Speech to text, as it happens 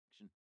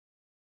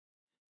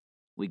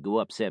We go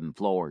up 7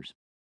 floors.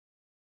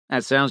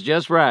 That sounds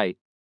just right.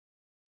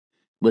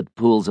 But the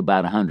pool's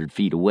about 100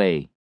 feet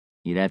away.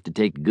 You'd have to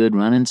take a good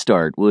running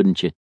start,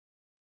 wouldn't you?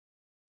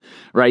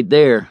 Right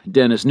there,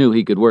 Dennis knew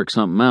he could work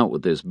something out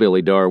with this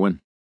Billy Darwin.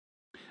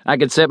 I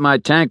could set my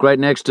tank right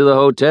next to the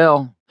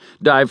hotel,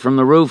 dive from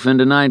the roof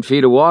into 9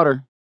 feet of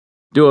water,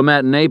 do a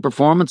matinee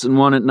performance and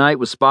one at night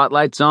with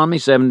spotlights on me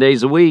 7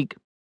 days a week.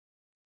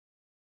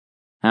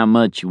 How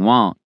much you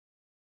want?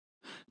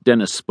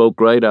 Dennis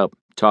spoke right up,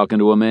 talking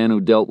to a man who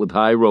dealt with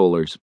high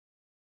rollers.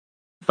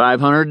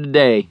 $500 a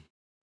day.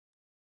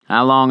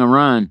 How long a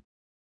run?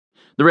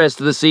 The rest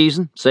of the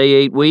season, say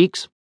 8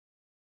 weeks.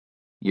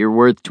 You're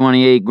worth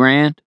 28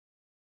 grand?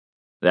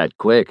 That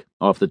quick,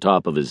 off the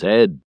top of his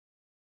head.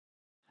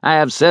 I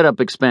have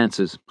setup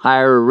expenses,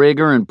 hire a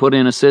rigger and put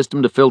in a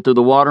system to filter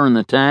the water in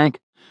the tank.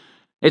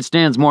 It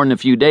stands more than a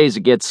few days,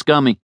 it gets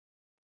scummy.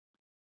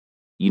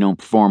 You don't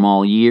perform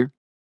all year?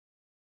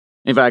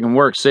 If I can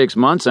work 6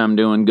 months, I'm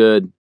doing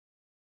good.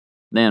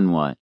 Then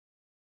what?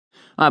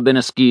 I've been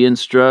a ski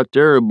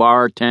instructor, a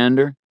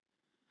bartender.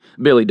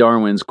 Billy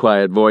Darwin's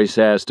quiet voice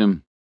asked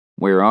him,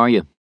 Where are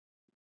you?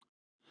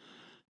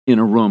 In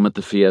a room at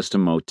the Fiesta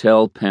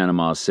Motel,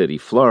 Panama City,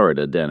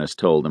 Florida, Dennis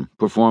told him,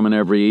 performing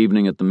every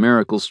evening at the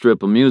Miracle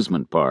Strip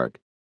amusement park.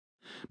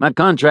 My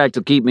contract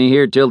will keep me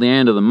here till the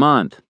end of the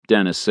month,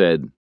 Dennis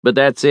said, but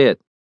that's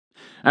it.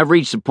 I've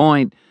reached a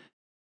point.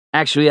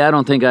 Actually, I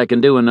don't think I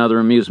can do another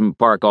amusement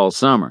park all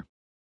summer.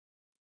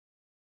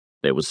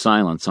 There was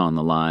silence on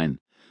the line.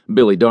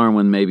 Billy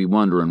Darwin may be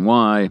wondering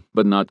why,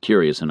 but not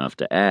curious enough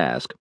to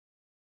ask.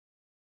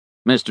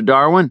 Mr.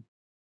 Darwin,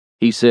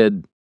 he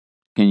said,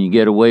 can you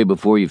get away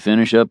before you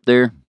finish up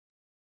there?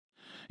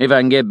 If I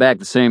can get back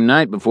the same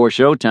night before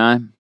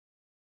showtime.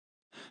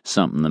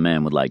 Something the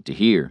man would like to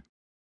hear.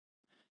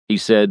 He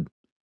said,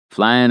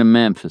 fly into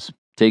Memphis,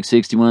 take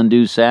 61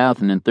 due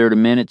south, and in 30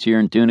 minutes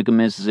you're in Tunica,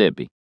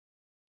 Mississippi.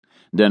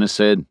 Dennis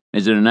said,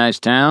 is it a nice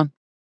town?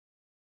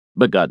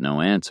 But got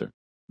no answer.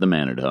 The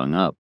man had hung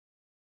up.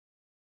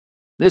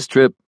 This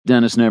trip,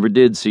 Dennis never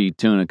did see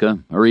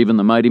Tunica, or even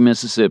the mighty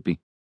Mississippi.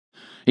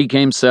 He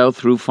came south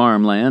through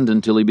farmland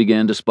until he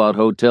began to spot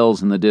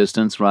hotels in the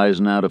distance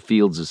rising out of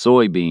fields of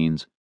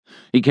soybeans.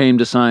 He came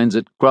to signs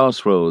at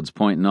crossroads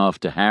pointing off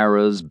to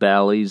Harrah's,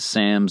 Bally's,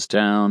 Sam's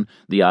Town,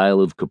 the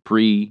Isle of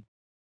Capri.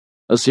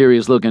 A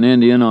serious-looking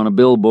Indian on a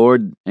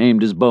billboard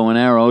aimed his bow and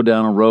arrow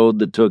down a road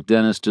that took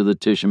Dennis to the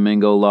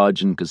Tishomingo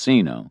Lodge and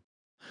Casino.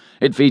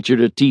 It featured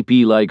a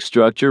teepee-like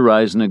structure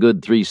rising a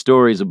good 3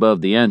 stories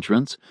above the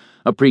entrance,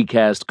 a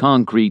precast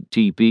concrete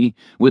teepee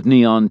with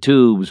neon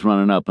tubes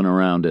running up and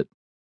around it.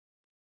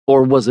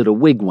 Or was it a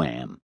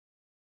wigwam?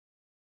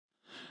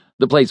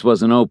 The place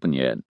wasn't open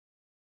yet.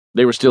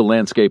 They were still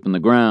landscaping the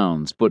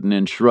grounds, putting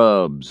in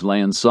shrubs,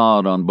 laying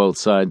sod on both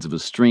sides of a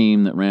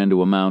stream that ran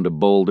to a mound of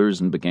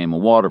boulders and became a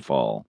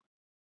waterfall.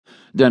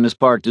 Dennis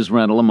parked his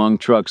rental among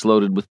trucks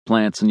loaded with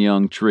plants and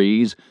young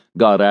trees,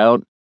 got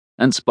out,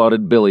 and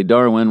spotted Billy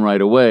Darwin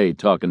right away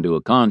talking to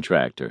a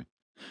contractor.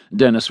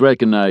 Dennis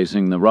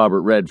recognizing the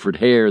Robert Redford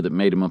hair that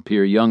made him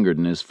appear younger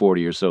than his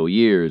 40 or so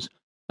years,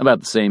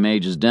 about the same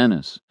age as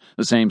Dennis,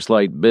 the same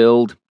slight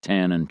build,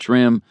 tan and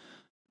trim,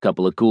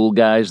 couple of cool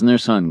guys in their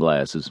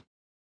sunglasses.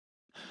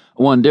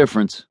 One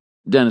difference,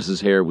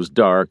 Dennis's hair was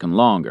dark and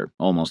longer,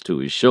 almost to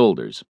his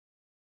shoulders.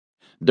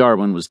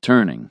 Darwin was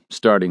turning,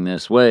 starting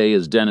this way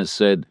as Dennis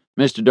said,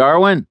 Mr.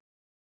 Darwin?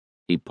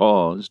 He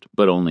paused,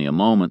 but only a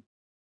moment.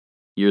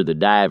 You're the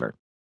diver.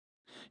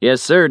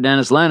 Yes, sir,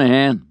 Dennis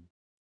Lenihan.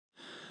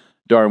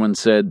 Darwin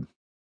said,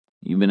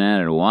 You've been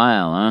at it a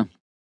while, huh?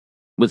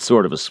 With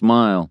sort of a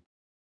smile.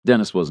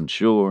 Dennis wasn't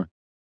sure.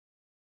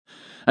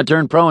 I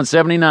turned pro in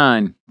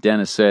 79,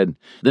 Dennis said.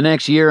 The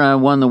next year I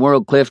won the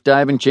World Cliff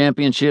Diving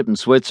Championship in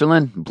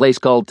Switzerland, a place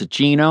called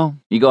Ticino.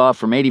 You go off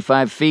from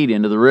 85 feet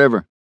into the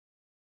river.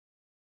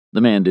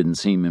 The man didn't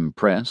seem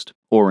impressed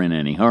or in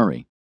any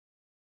hurry.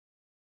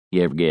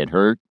 You ever get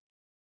hurt?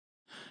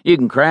 You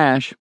can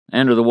crash.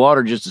 Enter the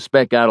water just a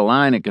speck out of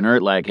line, it can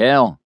hurt like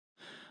hell.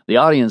 The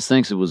audience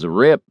thinks it was a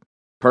rip.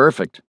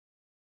 Perfect.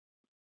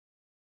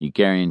 You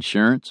carry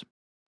insurance?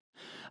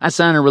 I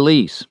sign a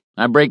release.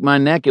 I break my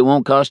neck, it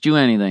won't cost you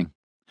anything.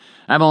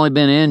 I've only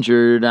been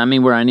injured,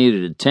 where I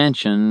needed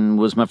attention,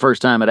 was my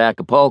first time at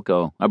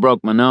Acapulco. I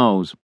broke my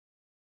nose.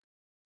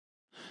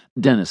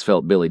 Dennis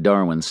felt Billy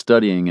Darwin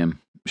studying him,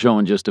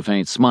 showing just a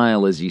faint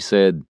smile as he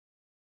said,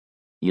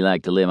 You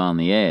like to live on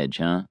the edge,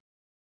 huh?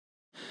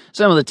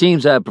 Some of the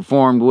teams I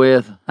performed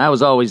with, I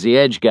was always the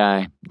edge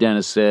guy,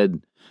 Dennis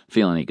said,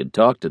 feeling he could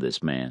talk to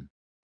this man.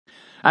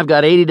 I've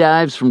got 80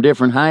 dives from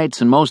different heights,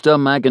 and most of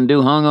them I can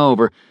do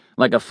hungover,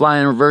 like a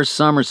flying reverse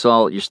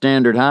somersault, your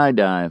standard high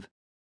dive.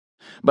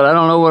 But I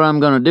don't know what I'm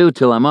going to do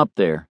till I'm up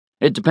there.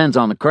 It depends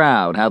on the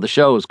crowd, how the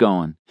show's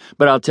going.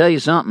 But I'll tell you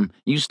something,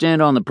 you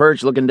stand on the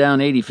perch looking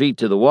down 80 feet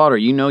to the water,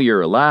 you know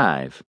you're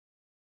alive.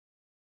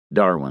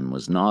 Darwin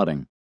was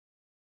nodding.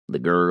 The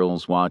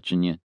girls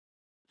watching you.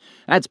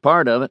 That's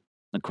part of it.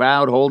 The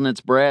crowd holding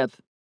its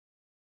breath.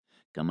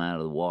 Come out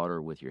of the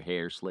water with your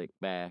hair slicked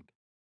back.